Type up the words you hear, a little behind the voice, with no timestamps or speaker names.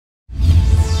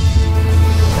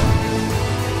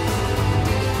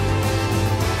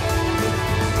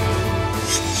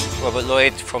at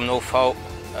Lloyd from Norfolk.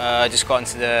 I just got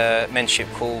into the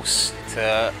mentorship course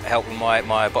to help with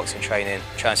my boxing training,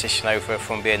 transition over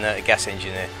from being a gas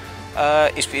engineer.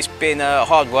 It's been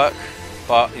hard work,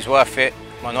 but it's worth it.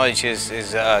 My knowledge is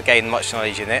gained much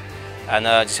knowledge in it, and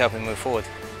just helping me move forward.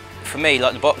 For me,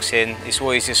 like the boxing, it's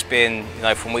always just been,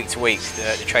 from week to week,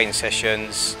 the training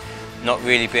sessions, not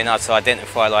really being able to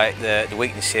identify like the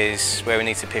weaknesses, where we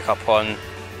need to pick up on,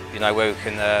 where we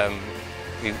can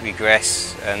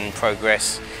regress and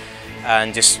progress,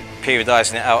 and just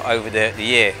periodising it out over the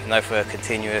year, for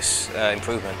continuous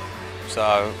improvement.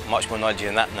 So much more knowledge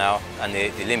in that now, and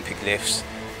the Olympic lifts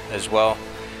as well.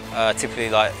 Typically,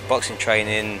 like boxing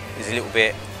training is a little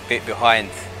bit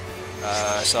behind,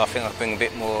 so I think I bring a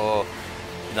bit more,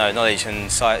 knowledge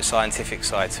and scientific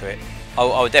side to it.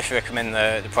 I would definitely recommend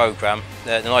the programme.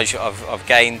 The knowledge that I've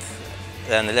gained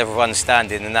and the level of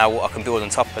understanding, and now what I can build on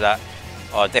top of that,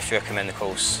 I definitely recommend the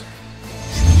course.